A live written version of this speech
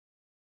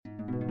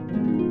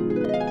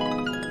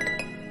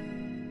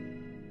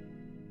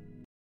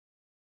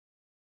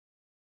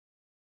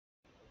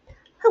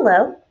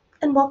Hello,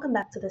 and welcome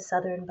back to the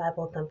Southern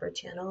Bible Thumper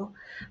channel.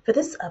 For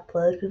this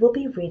upload, we will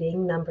be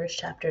reading Numbers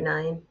chapter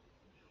 9.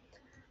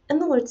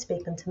 And the Lord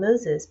spake unto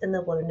Moses in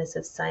the wilderness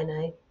of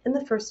Sinai in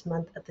the first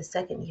month of the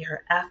second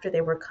year after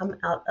they were come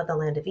out of the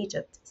land of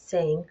Egypt,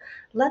 saying,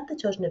 Let the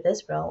children of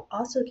Israel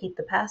also keep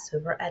the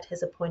Passover at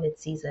his appointed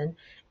season.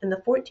 In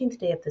the 14th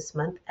day of this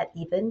month at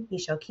even ye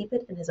shall keep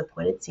it in his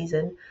appointed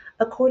season,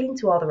 according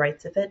to all the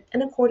rites of it,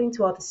 and according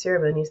to all the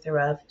ceremonies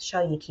thereof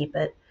shall ye keep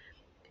it.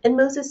 And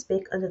Moses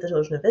spake unto the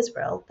children of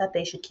Israel that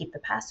they should keep the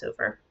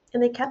Passover.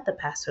 And they kept the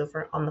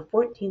Passover on the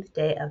 14th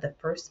day of the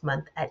first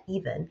month at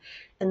even,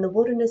 in the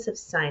wilderness of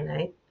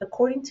Sinai,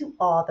 according to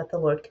all that the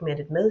Lord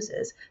commanded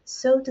Moses,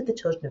 so did the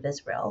children of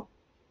Israel.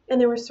 And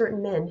there were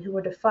certain men who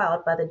were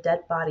defiled by the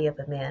dead body of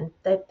a man,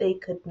 that they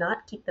could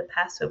not keep the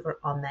Passover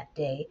on that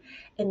day.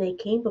 And they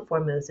came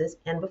before Moses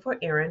and before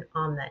Aaron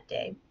on that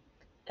day.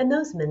 And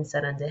those men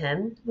said unto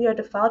him, We are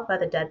defiled by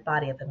the dead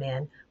body of a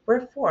man.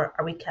 Wherefore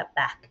are we kept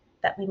back,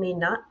 that we may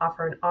not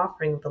offer an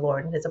offering of the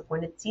Lord in his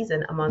appointed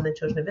season among the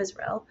children of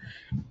Israel?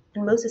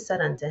 And Moses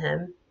said unto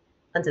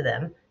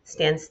them,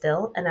 Stand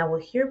still, and I will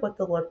hear what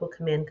the Lord will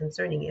command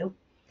concerning you.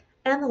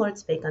 And the Lord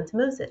spake unto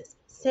Moses,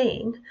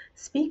 saying,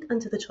 Speak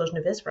unto the children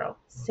of Israel,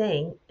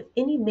 saying, If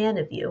any man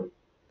of you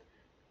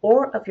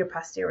or of your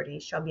posterity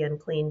shall be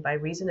unclean by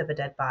reason of a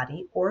dead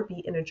body, or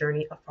be in a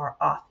journey afar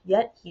off,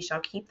 yet he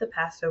shall keep the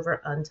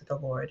Passover unto the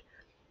Lord.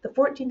 The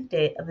 14th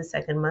day of the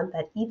second month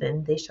at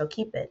even they shall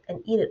keep it,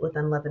 and eat it with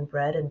unleavened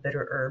bread and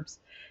bitter herbs.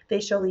 They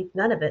shall leave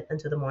none of it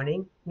unto the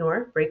morning,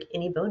 nor break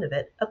any bone of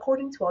it.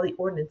 According to all the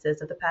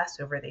ordinances of the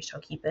Passover they shall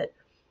keep it.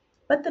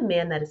 But the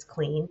man that is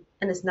clean,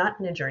 and is not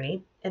in a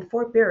journey, and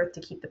forbeareth to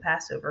keep the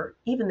Passover,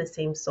 even the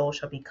same soul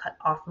shall be cut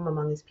off from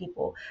among his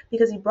people,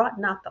 because he brought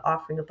not the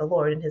offering of the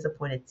Lord in his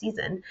appointed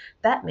season.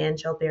 That man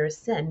shall bear a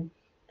sin.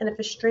 And if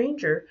a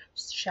stranger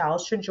shall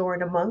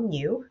sojourn among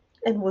you,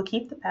 and will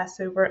keep the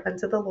Passover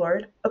unto the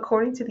Lord,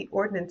 according to the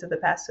ordinance of the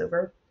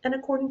Passover, and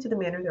according to the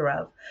manner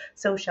thereof,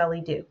 so shall he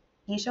do.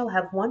 Ye shall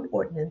have one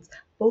ordinance,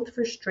 both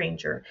for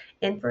stranger,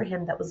 and for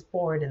him that was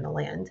born in the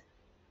land.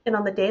 And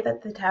on the day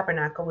that the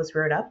tabernacle was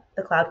reared up,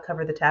 the cloud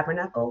covered the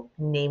tabernacle,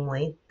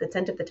 namely, the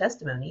tent of the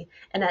testimony,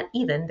 and at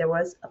even there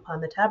was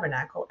upon the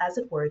tabernacle as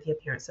it were the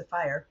appearance of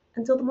fire,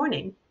 until the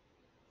morning.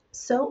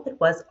 So it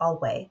was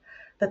alway.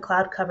 The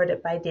cloud covered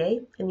it by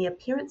day, and the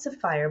appearance of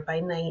fire by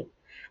night.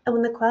 And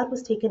when the cloud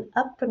was taken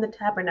up from the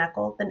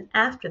tabernacle, then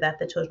after that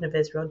the children of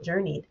Israel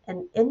journeyed,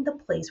 and in the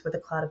place where the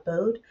cloud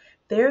abode,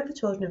 there the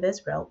children of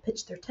Israel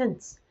pitched their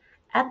tents.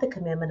 At the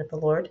commandment of the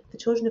Lord, the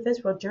children of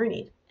Israel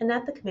journeyed, and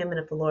at the commandment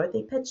of the Lord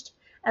they pitched.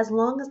 As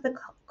long as the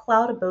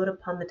cloud abode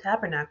upon the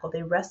tabernacle,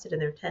 they rested in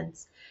their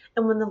tents.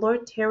 And when the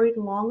Lord tarried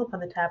long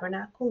upon the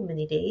tabernacle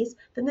many days,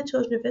 then the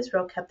children of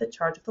Israel kept the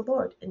charge of the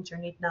Lord, and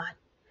journeyed not.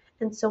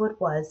 And so it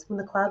was, when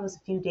the cloud was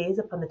a few days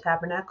upon the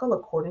tabernacle,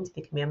 according to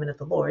the commandment of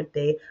the Lord,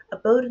 they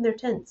abode in their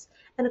tents,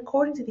 and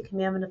according to the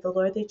commandment of the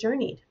Lord they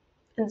journeyed.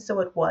 And so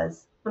it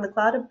was, when the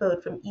cloud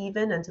abode from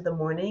even unto the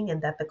morning,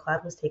 and that the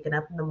cloud was taken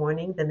up in the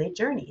morning, then they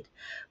journeyed.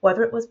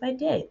 Whether it was by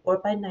day or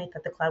by night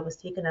that the cloud was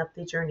taken up,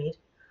 they journeyed.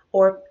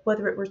 Or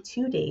whether it were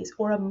 2 days,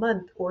 or a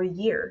month, or a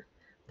year,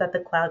 that the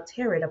cloud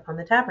tarried upon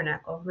the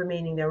tabernacle,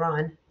 remaining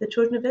thereon, the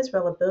children of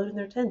Israel abode in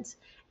their tents,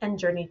 and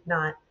journeyed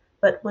not.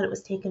 But when it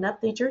was taken up,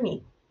 they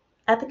journeyed.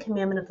 At the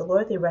commandment of the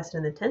Lord they rested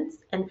in the tents,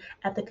 and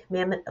at the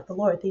commandment of the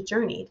Lord they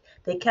journeyed.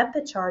 They kept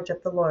the charge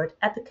of the Lord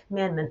at the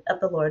commandment of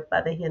the Lord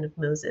by the hand of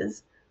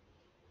Moses.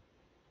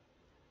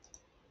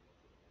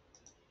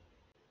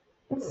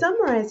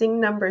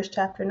 Summarizing Numbers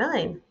chapter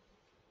 9.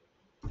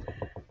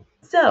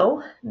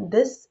 So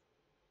this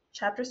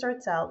chapter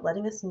starts out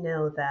letting us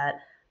know that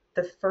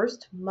the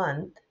first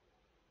month,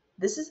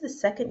 this is the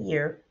second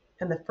year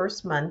and the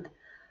first month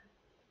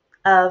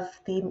of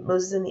the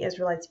Moses and the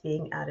Israelites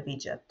being out of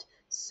Egypt.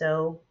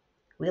 So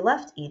we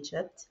left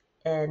Egypt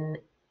in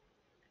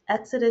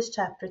Exodus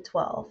chapter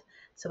 12.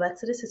 So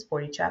Exodus is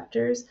 40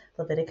 chapters,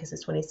 Leviticus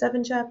is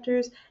 27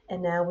 chapters,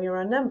 and now we are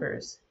on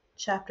Numbers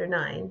chapter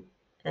 9.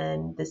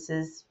 And this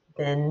has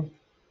been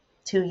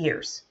 2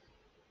 years.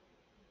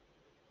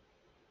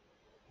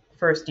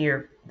 First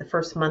year, the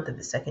first month of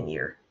the second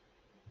year.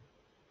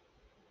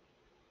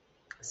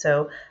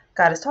 So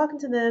God is talking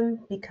to them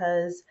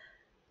God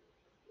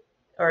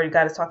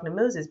is talking to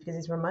Moses because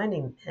he's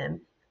reminding him,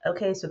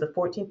 okay, so the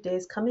 14th day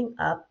is coming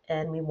up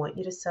and I want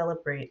you to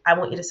celebrate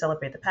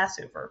the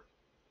Passover.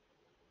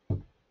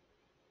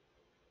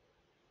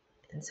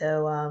 And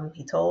so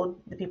he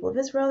told the people of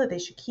Israel that they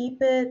should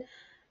keep it.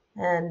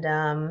 And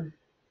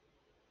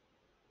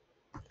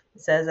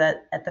it says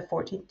that at the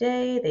 14th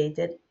day, they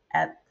did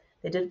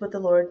what the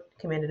Lord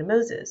commanded to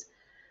Moses.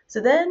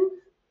 So then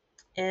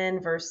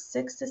in verse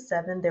 6 to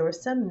 7, there were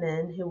some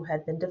men who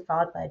had been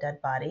defiled by a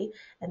dead body,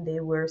 and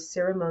they were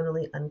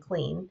ceremonially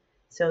unclean.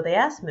 So they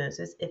asked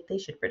Moses if they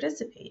should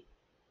participate.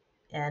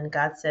 And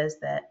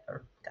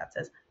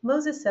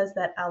Moses says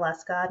that I'll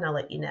ask God and I'll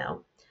let you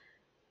know.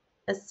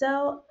 And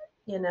so,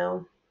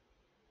 the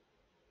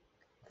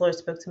Lord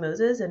spoke to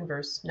Moses in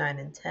verse 9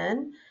 and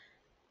 10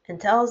 and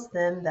tells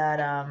them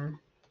that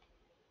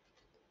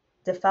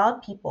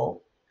defiled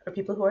people or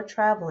people who are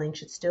traveling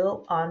should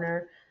still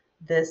honor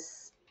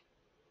this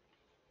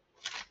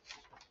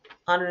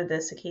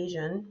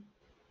occasion.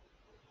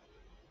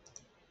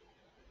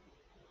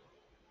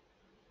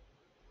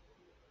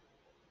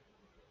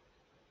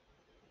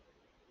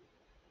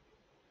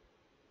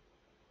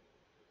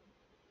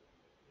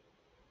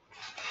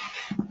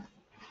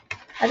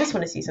 I just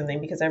want to see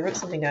something because I wrote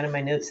something down in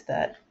my notes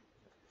that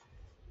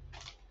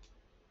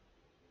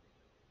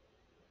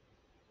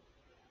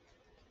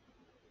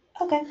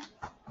okay,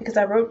 because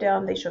I wrote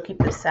down they shall keep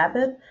the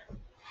Sabbath,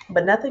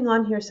 but nothing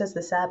on here says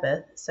the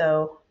Sabbath,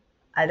 so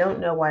I don't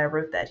know why I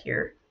wrote that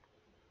here.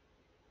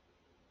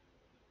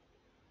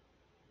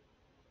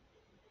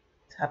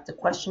 I have to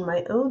question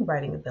my own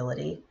writing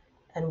ability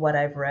and what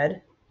I've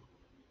read.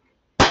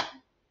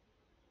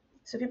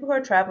 So people who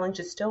are traveling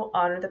should still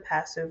honor the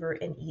Passover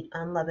and eat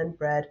unleavened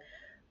bread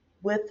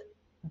with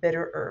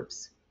bitter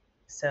herbs.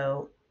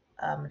 So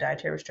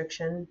dietary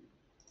restriction,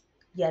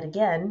 yet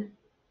again.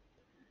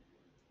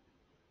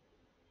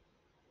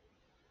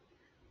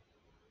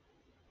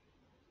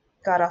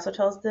 God also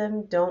tells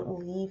them, don't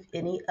leave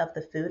any of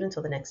the food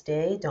until the next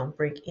day. Don't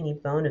break any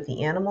bone of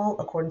the animal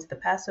according to the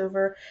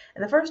Passover.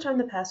 And the first time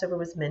the Passover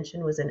was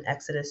mentioned was in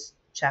Exodus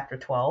chapter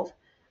 12.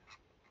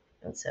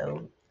 And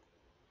so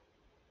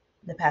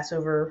the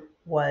Passover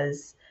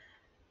was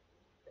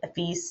a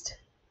feast,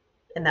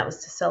 and that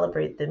was to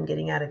celebrate them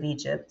getting out of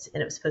Egypt.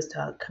 And it was supposed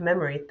to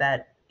commemorate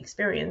that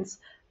experience.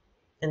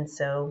 And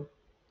so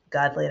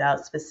God laid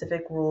out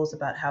specific rules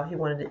about how he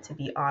wanted it to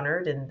be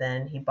honored, and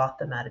then he brought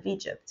them out of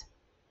Egypt.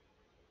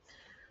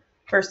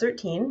 Verse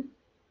 13,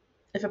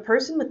 if a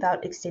person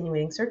without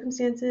extenuating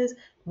circumstances,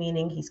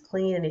 meaning he's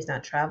clean and he's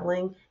not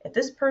traveling, if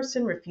this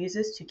person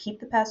refuses to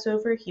keep the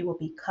Passover, he will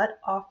be cut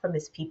off from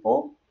his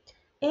people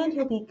and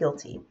he'll be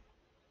guilty.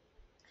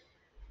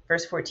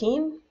 Verse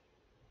 14,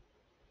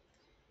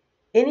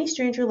 any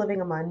stranger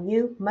living among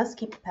you must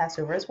keep the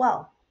Passover as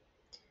well.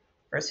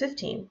 Verse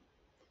 15,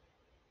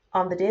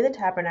 on the day the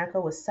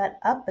tabernacle was set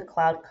up, the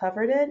cloud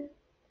covered it,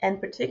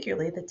 and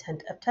particularly the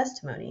tent of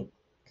testimony.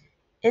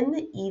 In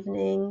the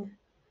evening,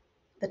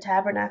 the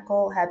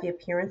tabernacle had the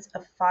appearance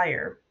of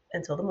fire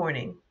until the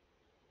morning.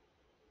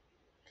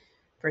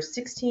 Verse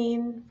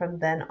 16, from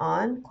then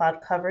on,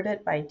 cloud covered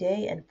it by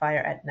day and fire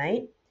at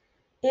night.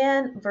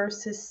 And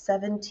verses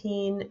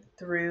 17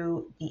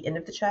 through the end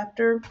of the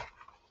chapter,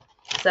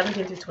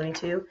 17 through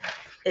 22,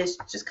 is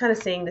just kind of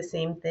saying the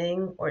same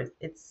thing, or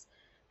it's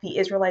the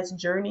Israelites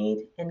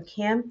journeyed and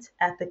camped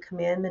at the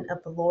commandment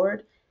of the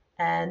Lord,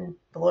 and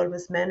the Lord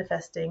was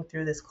manifesting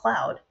through this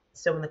cloud.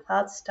 So when the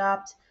cloud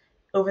stopped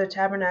over the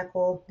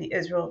tabernacle,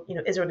 Israel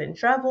didn't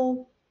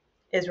travel.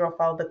 Israel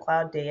followed the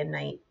cloud day and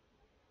night.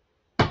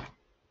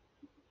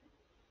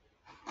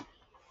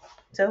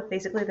 So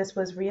basically, this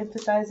was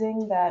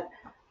reemphasizing that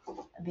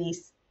the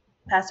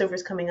Passover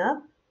is coming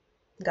up.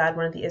 God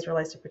wanted the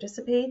Israelites to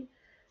participate.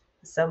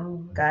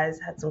 Some guys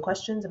had some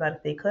questions about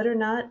if they could or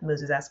not.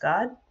 Moses asked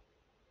God,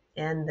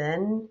 and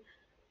then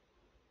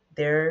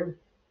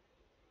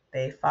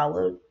they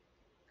followed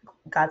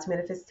God's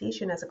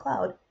manifestation as a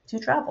cloud to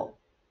travel.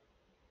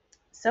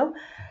 So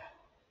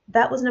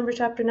that was Numbers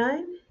chapter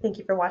 9. Thank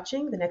you for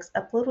watching. The next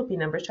upload will be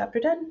Numbers chapter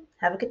 10.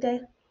 Have a good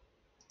day.